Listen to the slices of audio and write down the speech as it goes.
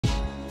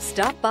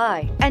Stop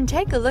by and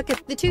take a look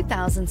at the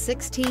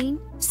 2016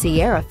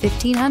 Sierra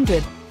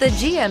 1500. The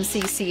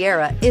GMC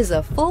Sierra is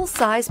a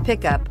full-size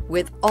pickup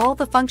with all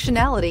the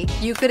functionality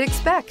you could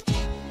expect.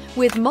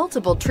 With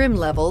multiple trim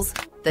levels,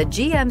 the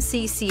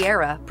GMC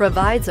Sierra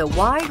provides a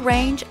wide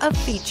range of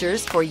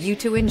features for you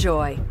to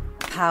enjoy.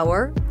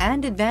 Power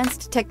and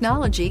advanced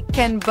technology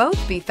can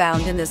both be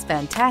found in this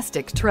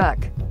fantastic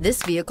truck.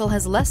 This vehicle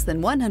has less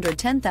than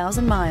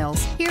 110,000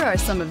 miles. Here are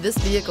some of this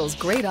vehicle's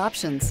great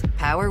options: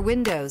 power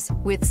windows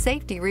with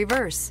safety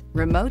reverse,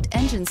 remote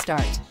engine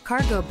start,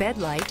 cargo bed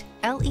light,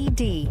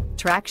 LED,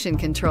 traction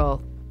control,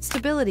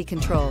 stability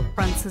control,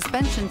 front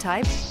suspension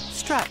type,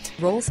 strut,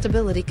 roll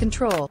stability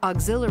control,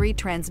 auxiliary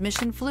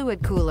transmission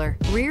fluid cooler,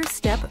 rear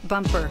step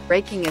bumper,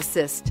 braking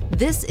assist.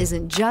 This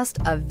isn't just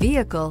a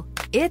vehicle,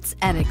 it's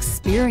an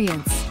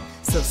experience.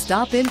 So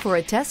stop in for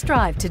a test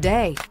drive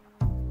today.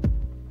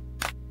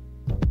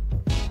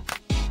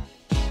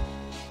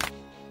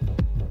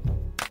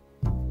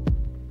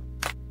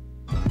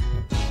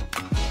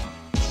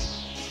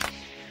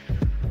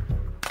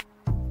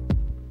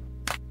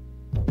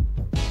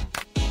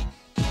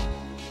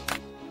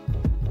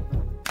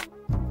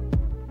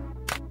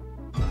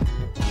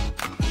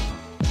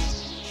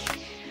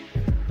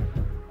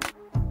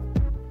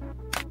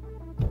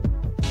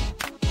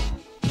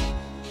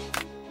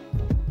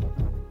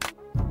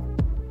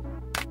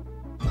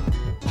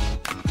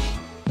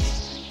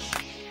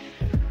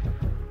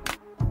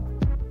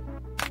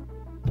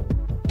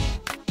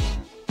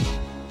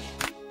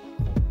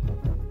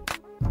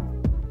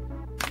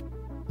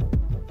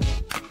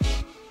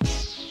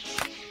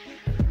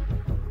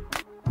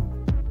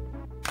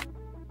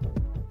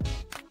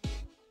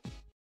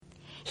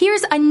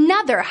 Here's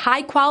another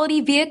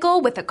high-quality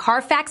vehicle with a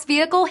Carfax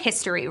Vehicle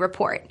History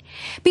Report.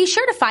 Be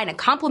sure to find a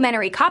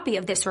complimentary copy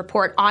of this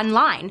report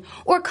online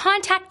or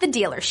contact the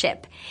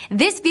dealership.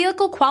 This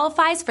vehicle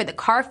qualifies for the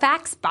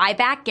Carfax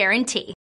Buyback Guarantee.